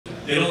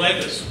They don't like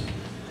us.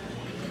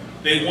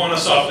 They want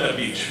us off that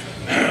beach.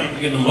 I'm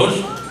getting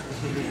emotional.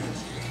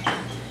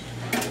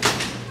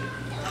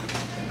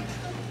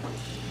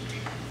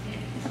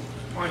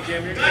 Come on,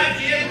 Jim. You're good.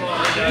 Come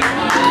on,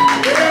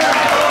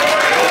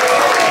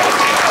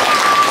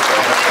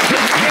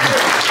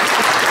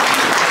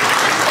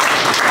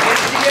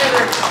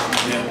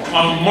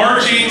 On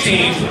March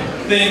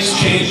 18th, things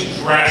changed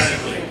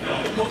drastically.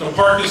 The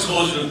park is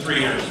closed in 3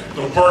 years.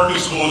 The park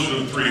is closed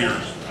in 3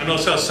 years. I know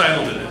how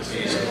silent it is.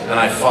 And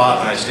I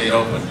fought and I stayed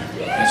open.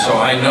 And so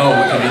I know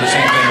we can do the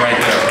same thing right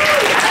there.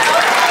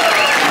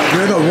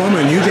 You're the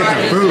woman, you get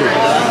the food.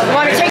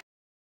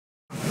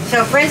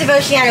 So Friends of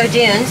Oceano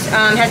Dunes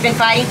has been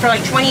fighting for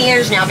like 20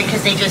 years now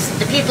because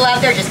the people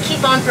out there just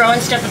keep on throwing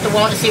stuff at the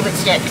wall to see what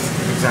sticks.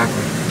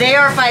 Exactly. They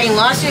are fighting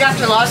lawsuit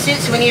after lawsuit,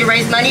 so we need to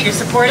raise money to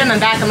support them and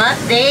back them up.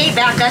 They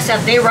back us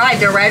up. They ride.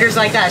 They're riders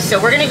like us. So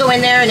we're going to go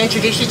in there and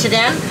introduce you to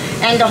them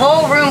and the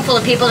whole room full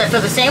of people that feel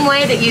the same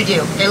way that you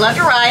do. They love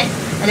to ride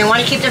and they want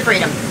to keep their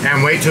freedom.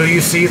 And wait till you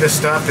see the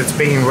stuff that's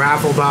being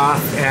raffled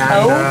off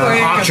and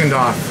auctioned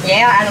off.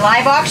 Yeah, and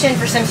live auction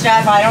for some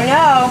stuff. I don't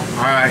know.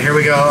 All right, here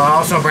we go.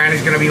 Also,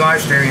 Brandi's going to be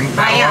live streaming.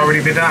 That'll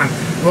already be done.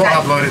 We'll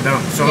upload it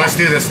though. So let's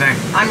do this thing.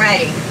 I'm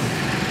ready.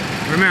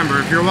 Remember,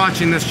 if you're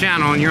watching this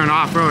channel and you're an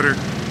off-roader,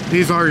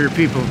 these are your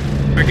people.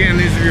 Again,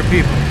 these are your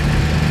people.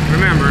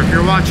 Remember, if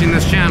you're watching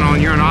this channel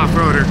and you're an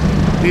off-roader,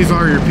 these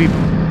are your people.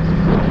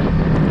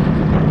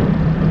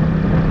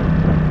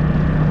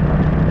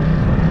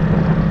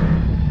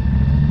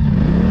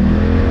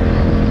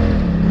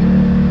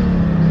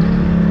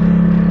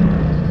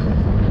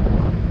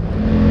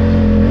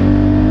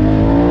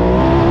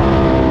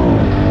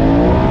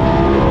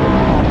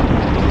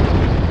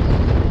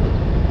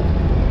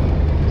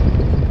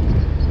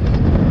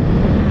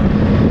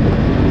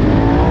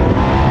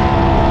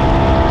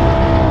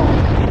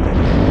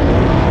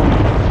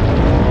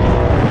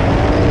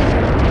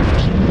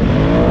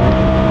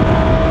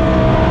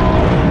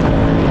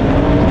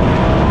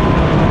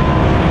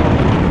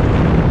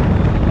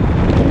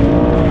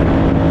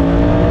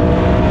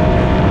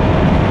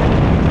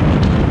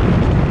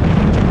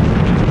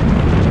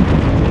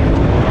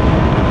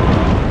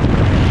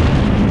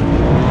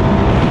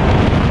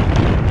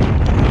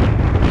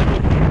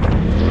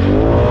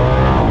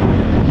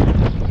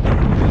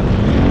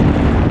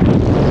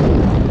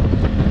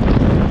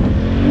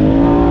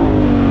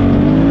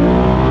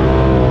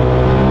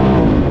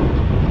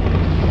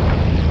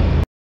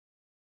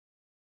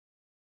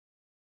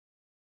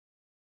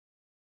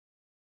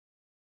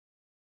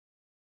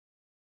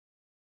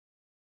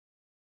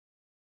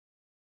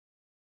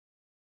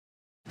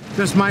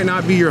 This might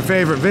not be your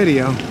favorite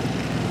video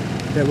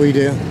that we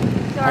do.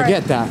 Sorry. I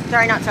get that.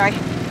 Sorry, not sorry.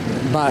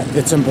 But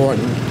it's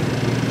important.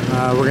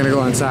 We're going to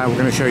go inside. We're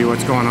going to show you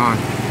what's going on.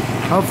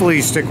 Hopefully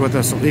you stick with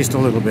us at least a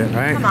little bit,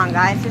 right? Come on,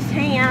 guys. Just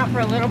hang out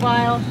for a little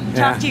while.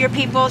 Talk to your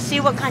people.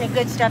 See what kind of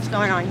good stuff's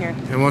going on here.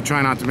 And we'll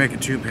try not to make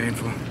it too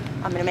painful.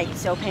 I'm going to make it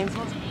so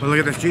painful. But look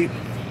at this Jeep.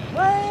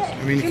 What?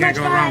 I mean, you can't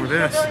go wrong with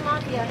this. Hillbilly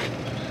Mafia.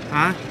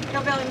 Huh?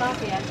 Hillbilly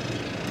Mafia.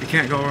 You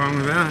can't go wrong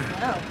with that.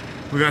 Oh.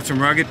 We got some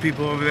rugged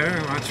people over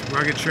there. Watch,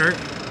 rugged shirt.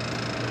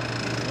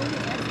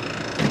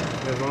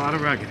 There's a lot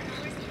of rugged.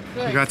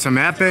 Good. We got some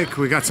Epic.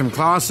 We got some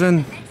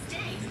Clausen.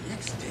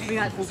 We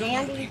got some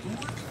Dandi.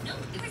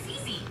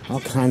 All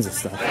kinds of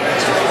stuff. Okay.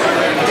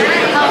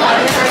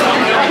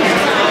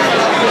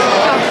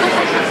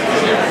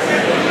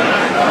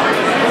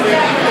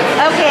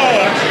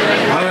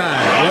 All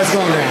right. What's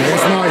going on?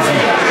 It's noisy.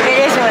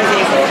 It is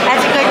noisy.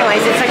 That's a good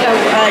noise. It's like a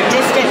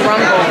distant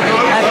rumble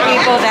of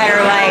people that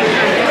are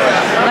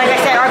like I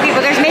said, our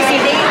people. There's Missy.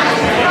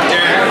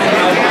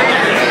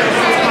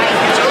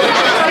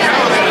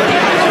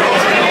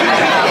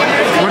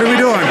 What are we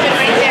doing?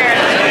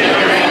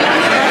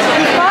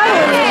 He's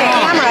following me with the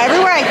camera.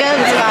 Everywhere I go,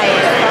 this guy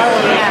is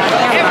following me out.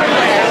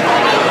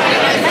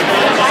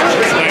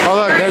 Oh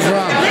look, there's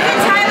Rob. Look at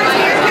Tyler's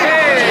here.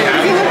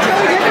 Does he look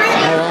totally different?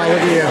 Oh wow,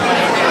 look at you.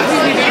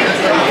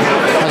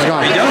 How's it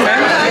going?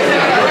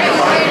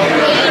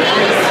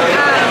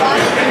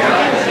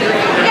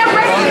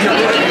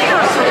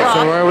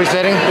 So where are we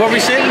sitting? Where are we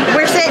sitting?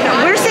 We're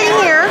sitting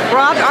here.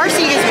 Rob, our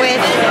seat is with.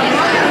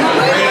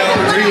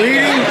 Are you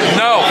eating?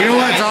 No. You know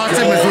what's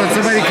awesome is when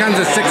somebody comes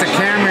and sticks a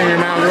camera in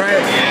your mouth,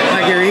 right?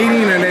 Like you're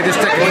eating and they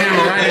just stick a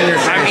camera right in your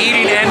face. I'm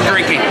eating and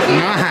drinking.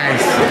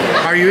 Nice.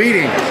 Are you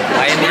eating?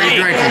 I am Are you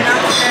drinking?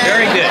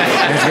 Very good.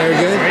 That's very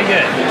good? Very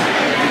good.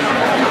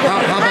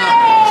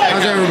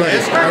 How's everybody?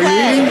 Are you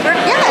eating?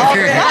 Yeah,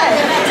 okay.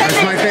 That's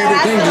my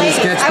favorite thing, to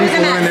just catch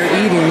people when they're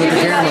eating with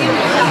the camera.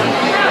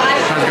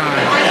 How's it going?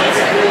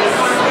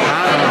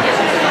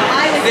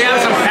 They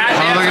have some pat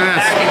Oh, look at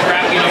this.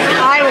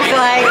 I was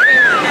like,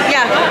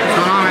 yeah. What's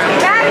going on,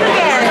 man? Back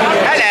again.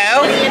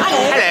 Hello.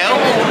 Hello.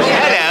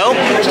 Hello.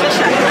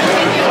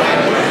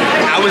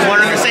 I was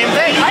wondering the same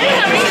thing.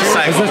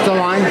 Is this the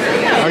line?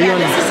 Are you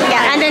in?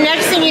 Yeah, and the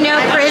next thing you know,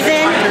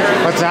 prison.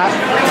 What's that?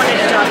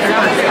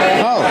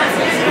 Oh,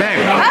 babe.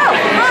 Oh,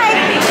 hi.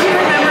 Do you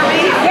remember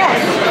me? Yes.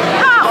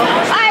 Oh,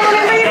 I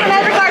remember you from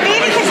Evercar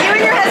B because you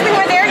and your husband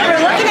were there. You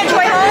were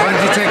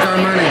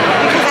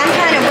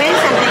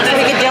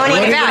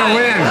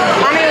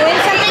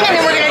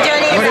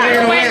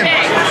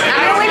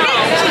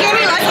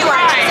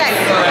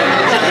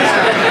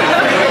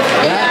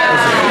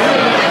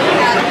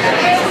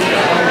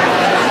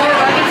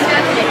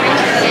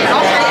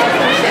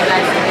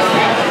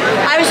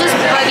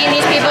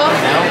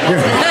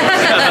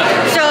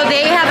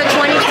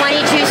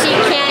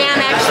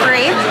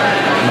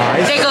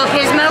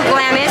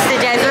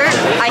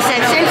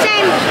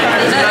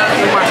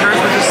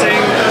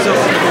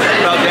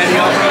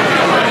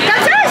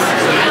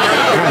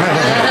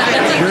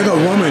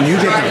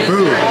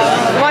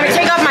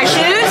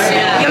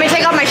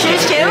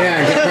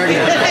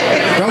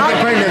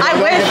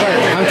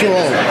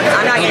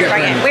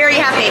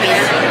have babies.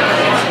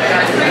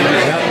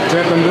 Yep,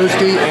 Trip and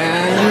Boosty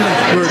and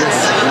Brutus.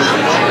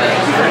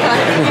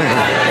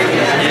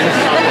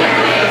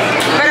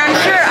 But I'm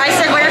sure, I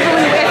said, whatever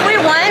if we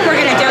won, we're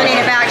going to donate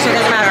it back, so it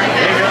doesn't matter.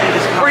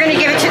 We're going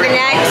to give it to the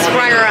next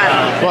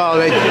runner-up. Well,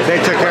 they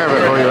took care of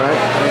it for you, right?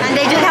 And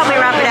they did help me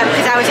wrap it up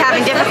because I was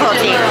having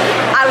difficulty.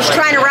 I was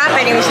trying to wrap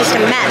it, and it was just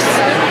a mess.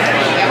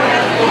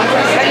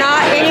 But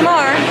not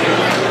anymore.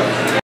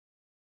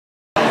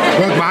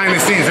 Look behind the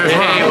scenes, there's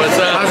Ron. Hey, what's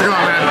up? How's it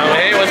going, man?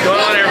 Hey, what's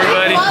going on,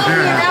 everybody? I'm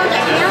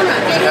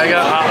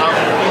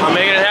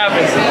making it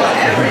happen.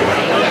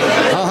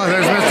 Oh,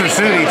 there's Mr.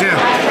 City, too.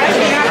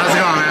 How's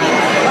it going, man?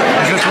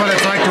 Is this what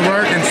it's like to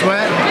work and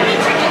sweat?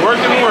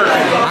 Working.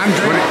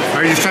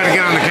 Are you just trying to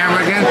get on the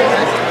camera again?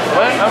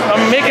 What?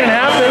 I'm making it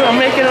happen. I'm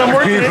working it. I'm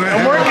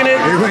working it.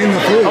 You're waiting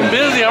the food. I'm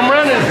busy. I'm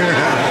running.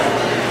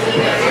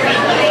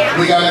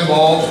 We got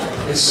involved.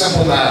 It's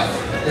simple math.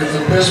 If the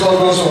Pismo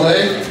goes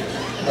away,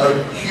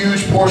 a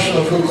huge portion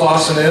of who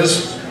Clausen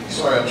is.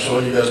 Sorry, I'm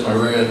showing you guys my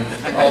ring.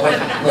 I'll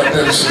let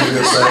them see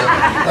this thing.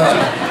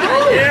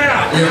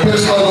 If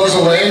Pismo goes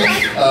away,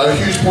 a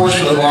huge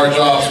portion of our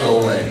jobs go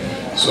away.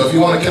 So if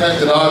you want to connect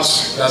the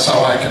dots, that's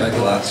how I connect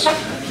the dots.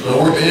 So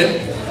we're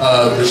in.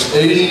 There's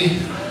 89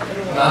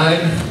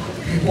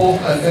 people,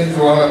 I think,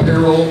 who are on my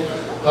payroll,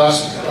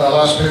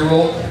 last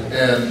payroll,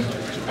 and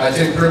I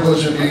take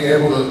privilege of being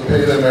able to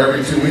pay them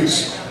every 2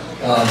 weeks.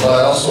 But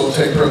I also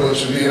take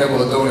privilege of being able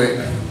to donate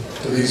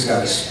to these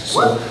guys.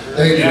 So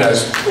thank you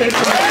guys.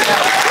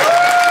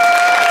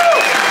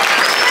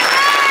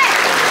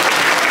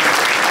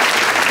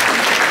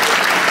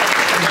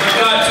 I've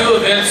got 2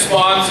 event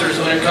sponsors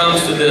when it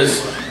comes to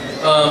this.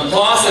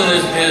 Clausen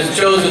has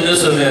chosen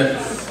this event.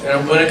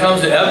 And when it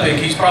comes to Epic,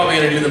 he's probably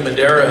going to do the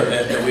Madeira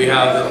event that we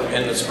have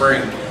in the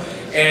spring.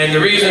 And the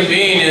reason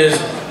being is,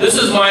 this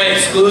is my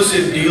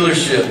exclusive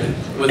dealership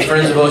with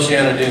Friends of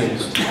Oceana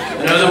Dunes.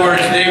 In other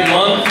words, they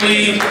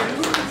monthly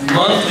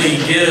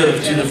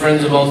give to the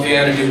Friends of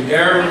Oceana Dunes.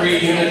 Every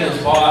unit that's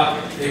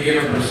bought, they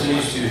give a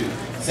percentage to.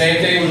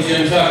 Same thing with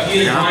Jim Tuck.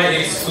 He is my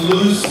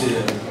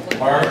exclusive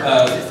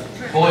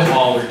boy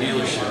hauler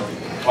dealership,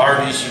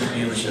 RV shoe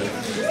dealership.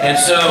 And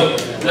so,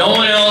 no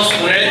one else,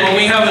 when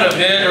we have an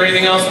event or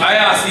anything else, I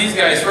ask these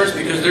guys first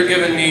because they're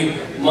giving me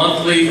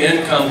monthly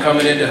income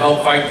coming in to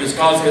help fight this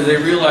cause because they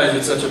realize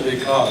it's such a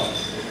big cause.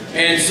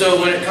 And so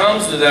when it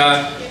comes to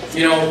that,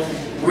 you know,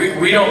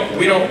 we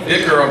don't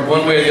bicker on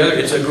one way or the other.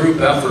 It's a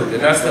group effort,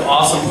 and that's the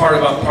awesome part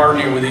about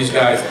partnering with these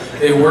guys.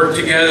 They work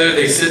together,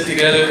 they sit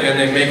together, and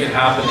they make it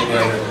happen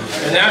together.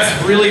 And that's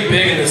really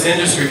big in this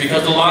industry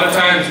because a lot of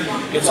times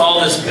it's all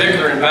this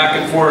bickering back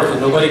and forth,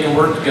 and nobody can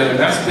work together. And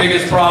that's the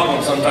biggest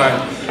problem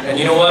sometimes. And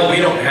you know what? We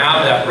don't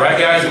have that, right,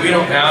 guys? We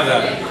don't have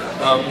that.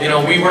 You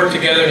know, we work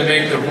together to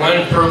make the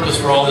one purpose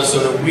for all this so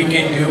that we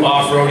can do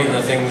off-roading,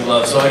 the thing we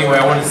love. So anyway,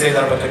 I wanted to say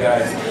that about the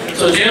guys.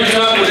 So Jim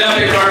Tuck with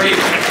Epic RV.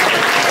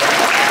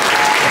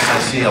 I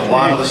see a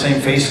lot of the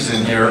same faces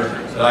in here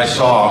that I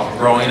saw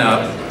growing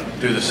up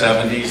through the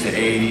 70s, the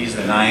 80s,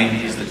 the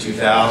 90s, the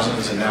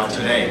 2000s, and now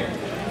today.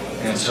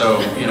 And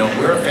so, you know,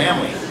 we're a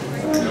family.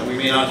 You know, we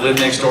may not live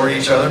next door to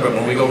each other, but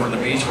when we go over to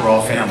the beach, we're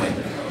all family.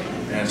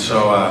 And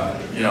so,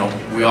 you know,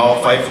 we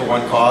all fight for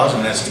one cause,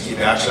 and that's to keep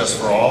access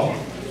for all.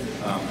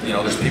 You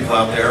know, there's people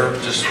out there,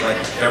 just like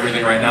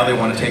everything right now, they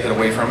want to take it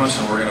away from us,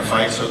 and we're going to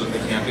fight so that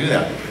they can't do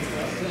that.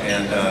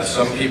 And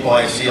some people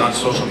I see on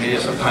social media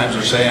sometimes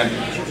are saying,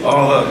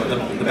 oh,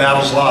 the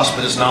battle's lost,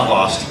 but it's not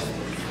lost.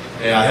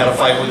 Yeah, I had a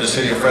fight with the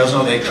city of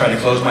Fresno. They tried to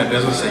close my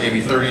business. They gave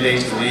me 30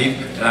 days to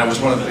leave, and I was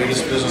one of the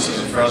biggest businesses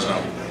in Fresno.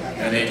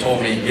 And they told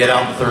me, get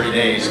out in 30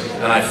 days,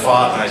 and I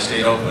fought and I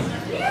stayed open.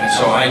 And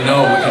so I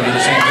know we can do the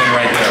same thing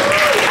right there.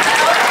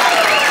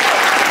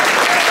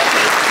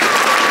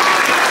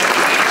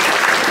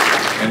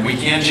 And we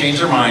can change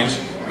their minds.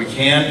 We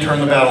can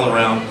turn the battle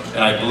around,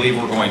 and I believe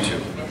we're going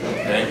to.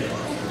 Okay?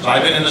 So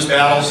I've been in this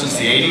battle since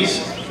the 80s,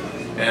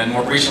 and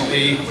more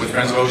recently with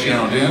Friends of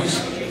Oceana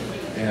Dunes.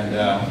 And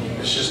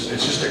it's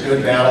just a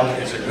good battle.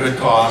 It's a good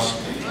cause.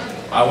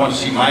 I want to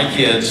see my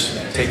kids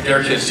take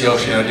their kids to the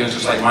Oceana Dunes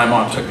just like my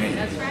mom took me.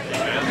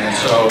 And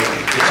so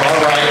it's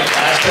all right.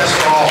 Access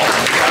for all.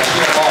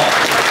 Access for all.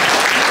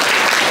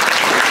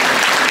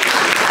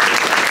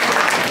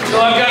 So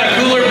I've got a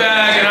cooler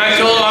bag, and I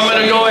told them I'm going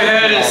to go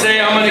ahead and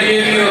say I'm going to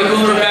give you a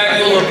cooler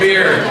bag full of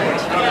beer.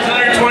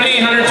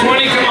 120,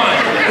 120, come on.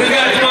 Who's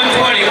got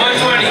 120,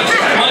 120,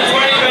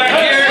 120 back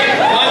here,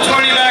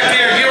 120 back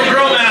here. If you're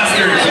Grill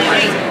Masters,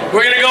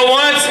 we're going to go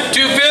once,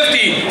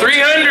 250,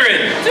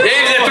 300.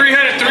 Dave's at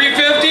 300,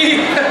 350,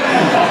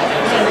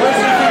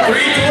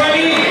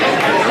 320,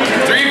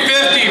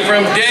 350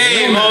 from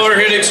Dave over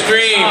at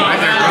Extreme.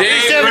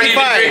 Dave ready to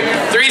drink.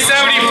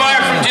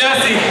 375 from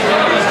Jesse.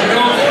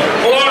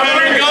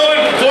 400 going,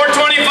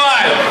 425.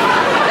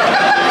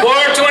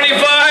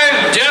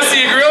 425,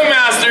 Jesse Grill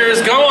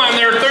Masters going.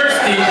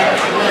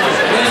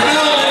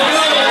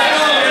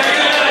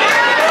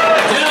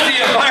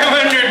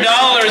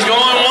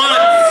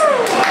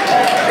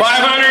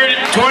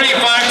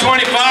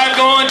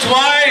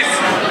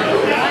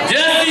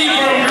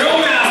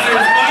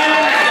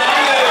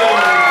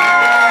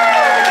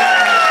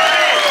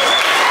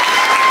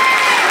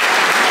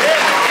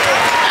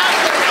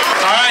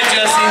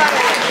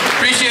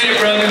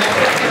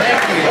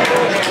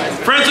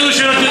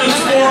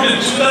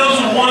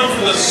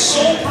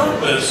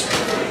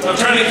 this. I'm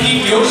trying to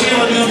keep the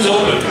Oceana dunes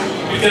open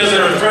because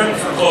they're threatened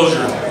for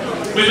closure.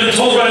 We've been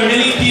told by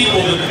many people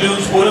that the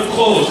dunes would have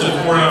closed if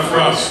it were not for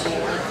us.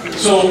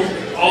 So,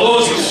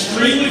 although it's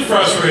extremely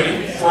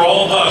frustrating for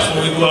all of us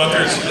when we go out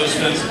there and see those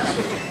fences,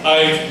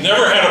 I've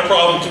never had a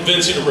problem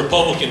convincing a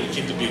Republican to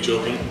keep the beach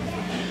open.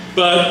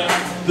 But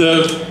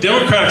the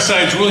Democratic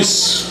side's really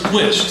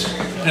switched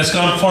and it's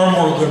gone far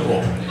more liberal.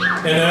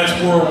 And that's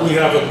where we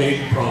have a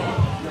big problem.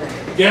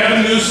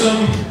 Gavin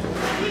Newsom.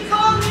 He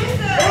called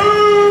Newsom.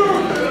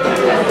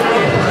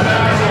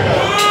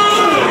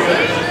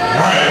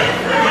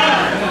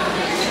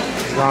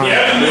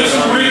 Gavin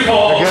Newsom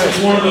recall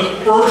is one of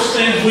the first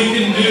things we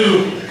can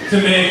do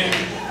to make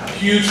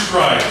huge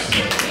strides.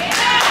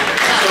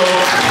 So,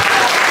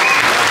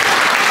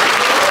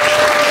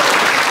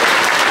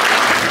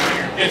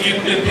 if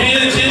you've been paying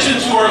attention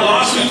to our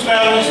lawsuits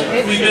battles,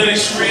 we've been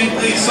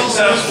extremely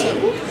successful.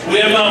 We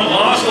have not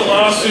lost a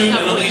lawsuit in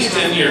at least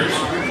 10 years.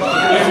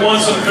 We've won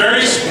some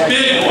very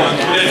big ones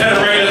that had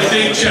to write us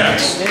big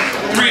checks.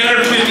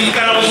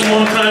 $350,000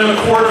 one time,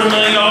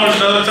 $250,000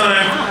 another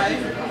time.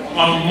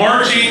 On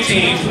March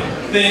 18th,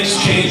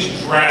 things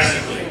changed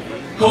drastically.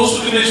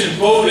 Coastal Commission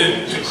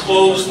voted to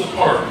close the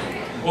park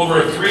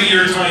over a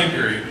 3-year time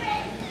period.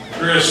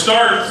 We're going to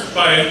start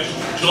by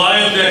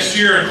July of next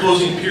year and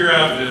closing Pier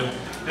Avenue,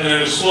 and then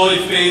to slowly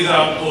phase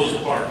out and close the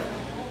park.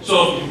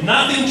 So if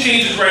nothing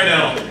changes right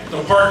now,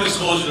 the park is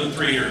closed in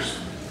 3 years.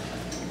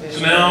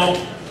 So now,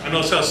 I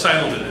notice how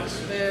silent it is.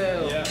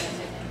 Yeah.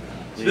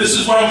 This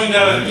is why we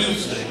got to do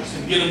things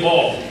and get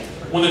involved.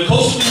 When the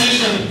Coastal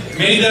Commission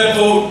made that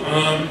vote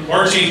on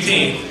March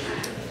 18th,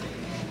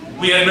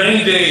 we had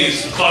 90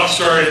 days, the clock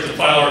started to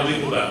file our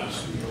legal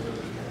battles.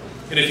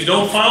 And if you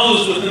don't file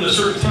those within a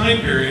certain time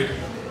period,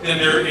 then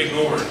they're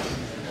ignored.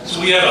 So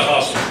we had a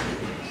hustle.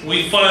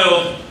 We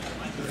filed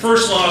the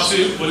first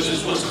lawsuit, which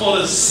is what's called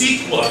a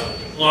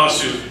CEQA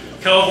lawsuit,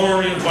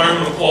 California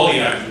Environmental Quality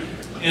Act.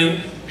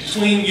 And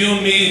between you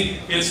and me,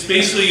 it's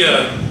basically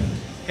a,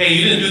 hey,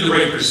 you didn't do the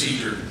right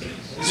procedure.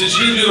 It says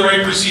you didn't do the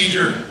right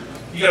procedure,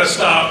 you got to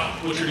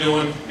stop what you're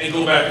doing and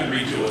go back and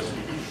redo it.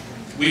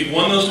 We've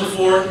won those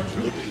before.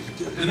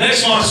 The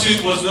next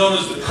lawsuit was known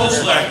as the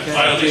Coastal Act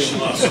violation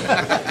lawsuit.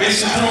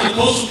 Basically telling the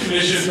Coastal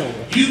Commission,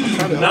 you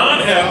do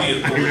not have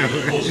the authority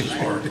to close this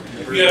park.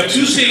 We have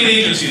two state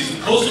agencies,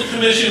 the Coastal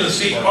Commission and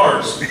State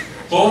Parks,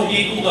 both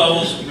equal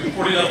levels,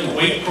 reporting up to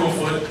Wade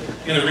Crowfoot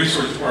in the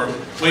Resource Department.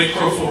 Wade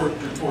Crowfoot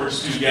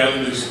reports to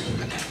Gavin Newsom.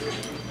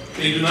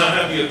 They do not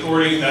have the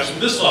authority, and that's what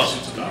this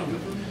lawsuit's about.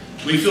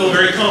 We feel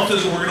very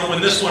confident that we're going to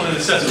win this one, and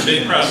it sets a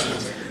big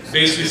precedent. It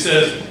basically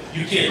says,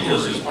 you can't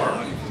close this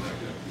park.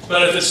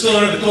 But if it's still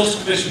under the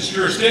Coastal Commission's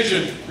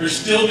jurisdiction, they're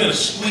still going to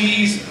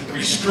squeeze,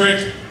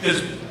 restrict,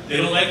 because they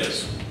don't like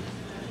us.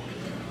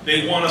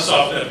 They want us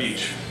off that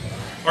beach.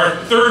 Our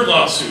third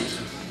lawsuit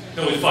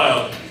that we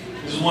filed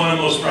is the one I'm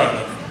most proud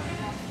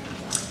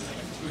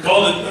of. We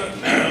called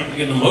it,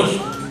 getting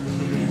emotional.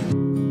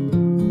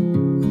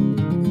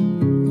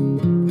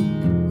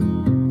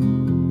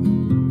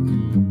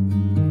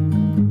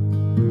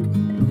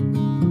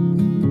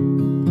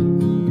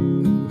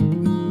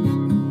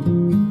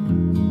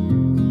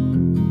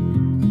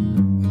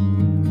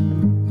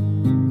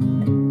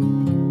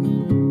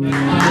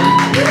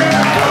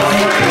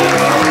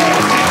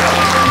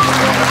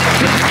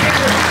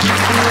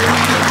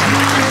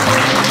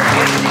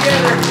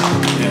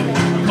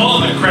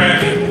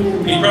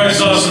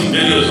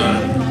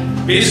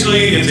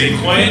 Basically, it's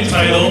a quiet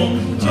title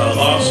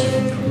lawsuit.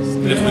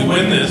 And if we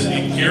win this,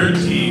 it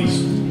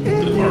guarantees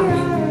the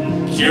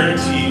park,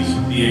 guarantees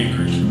the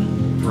acreage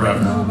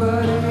forever.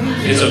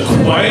 It's a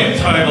quiet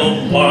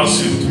title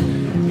lawsuit,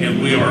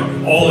 and we are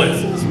all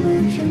in.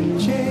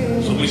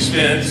 So we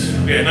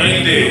had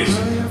 90 days.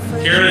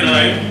 Karen and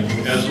I,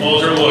 as well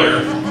as our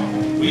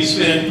lawyer, we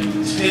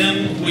spent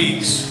 10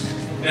 weeks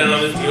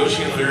down at the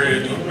Oceana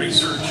area doing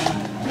research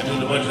and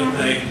doing a bunch of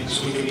things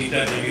so we could meet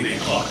that 90-day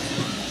clock.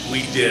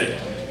 We did.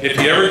 If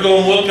you ever go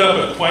and look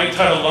up a quiet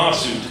title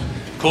lawsuit,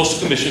 Coastal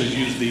Commission has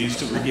used these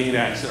to regain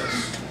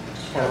access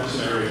to parks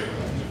and area.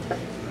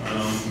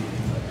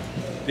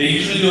 They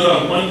usually do it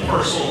on one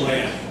parcel of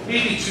land,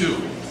 maybe two.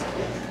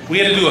 We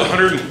had to do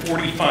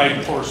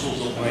 145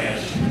 parcels of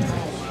land.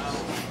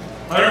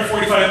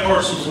 145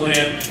 parcels of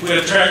land. We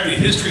had to track the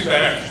history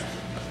back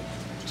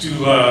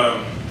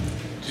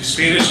to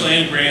Spanish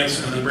land grants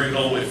and then bring it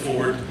all the way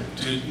forward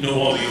to know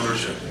all the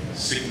ownership.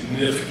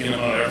 Significant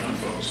amount of effort,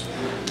 folks.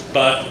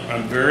 But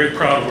I'm very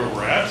proud of where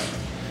we're at.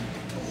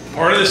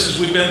 Part of this is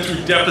we've been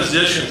through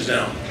depositions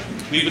now.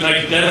 We've been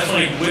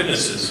identifying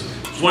witnesses.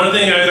 It's one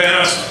thing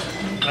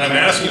I'm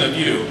asking of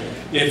you.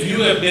 If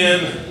you have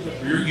been,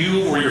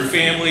 you or your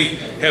family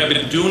have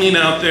been dooning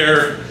out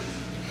there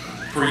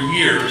for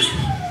years,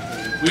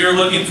 we are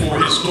looking for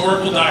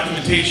historical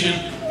documentation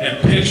and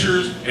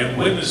pictures and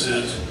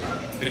witnesses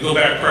that go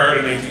back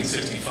prior to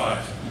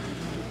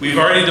 1965. We've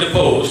already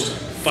deposed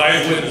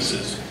 5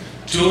 witnesses,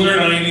 2 in their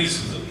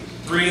 90s,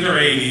 3 in their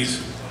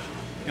 80s,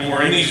 and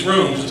we're in these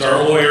rooms. It's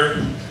our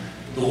lawyer,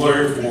 the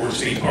lawyer for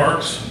state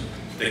parks,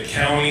 the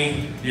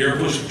county, the Air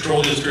Pollution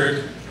Control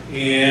District,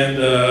 and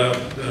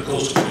the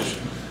Coastal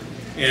Commission.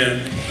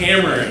 And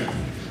hammering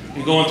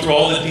and going through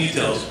all the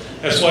details.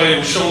 That's why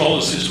we're showing all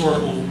this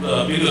historical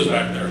videos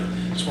back there.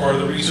 It's part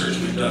of the research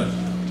we've done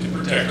to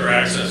protect our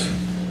access.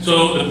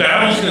 So the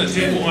battle's going to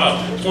take a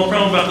while. There's one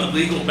problem about the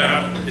legal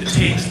battle. It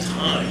takes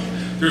time.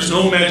 There's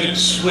no magic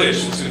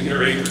switch that's going to get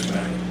our acres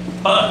back.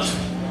 But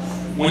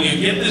when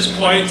you get this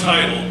quiet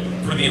title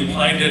for the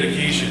implied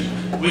dedication,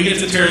 we get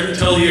to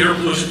tell the Air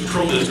Pollution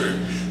Control District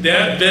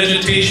that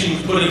vegetation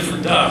we put in for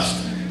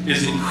dust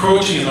is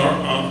encroaching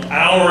on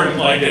our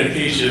implied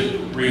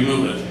dedication.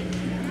 Remove it.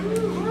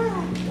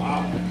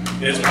 Wow.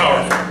 It's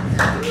powerful.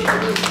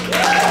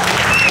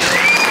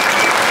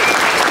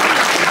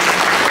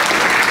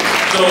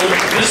 So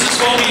this is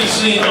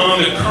focusing on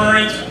the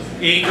current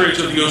acreage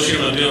of the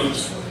Yoshino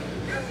Dunes,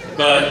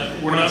 but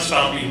we're not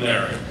stopping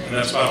there, and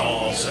that's about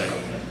all I'll say.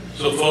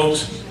 So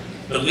folks,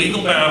 the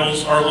legal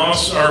battles, our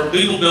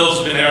legal bills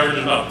have been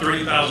averaging about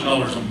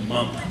 $30,000 a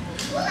month.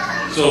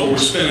 So we're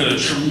spending a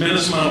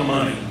tremendous amount of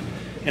money,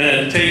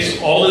 and it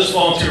takes all this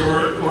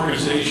volunteer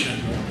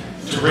organization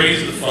to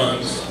raise the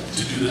funds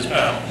to do this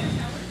battle.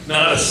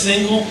 Not a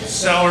single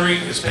salary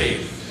is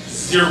paid,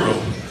 zero.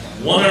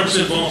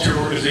 100% volunteer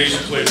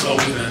organizations, the way it's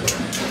always been.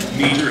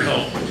 Need your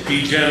help.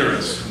 Be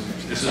generous.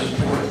 This is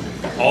important.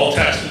 All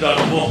tax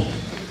deductible.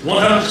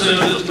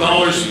 100% of the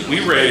dollars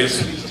we raise,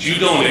 that you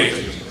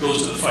donate,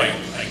 goes to the fight.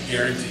 I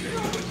guarantee you.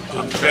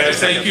 So, guys,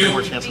 thank you. I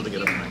don't know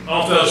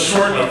if that was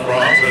short enough,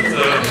 Rob,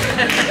 but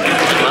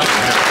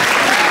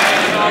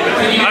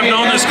I've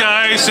known this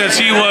guy since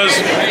he was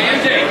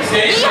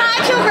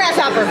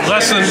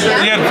less than,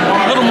 he had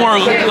a little more,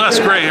 less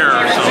gray hair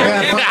or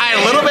something.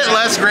 A little bit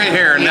less gray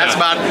hair, and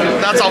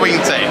that's all we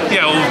can say.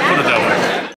 Yeah, we'll put it that way.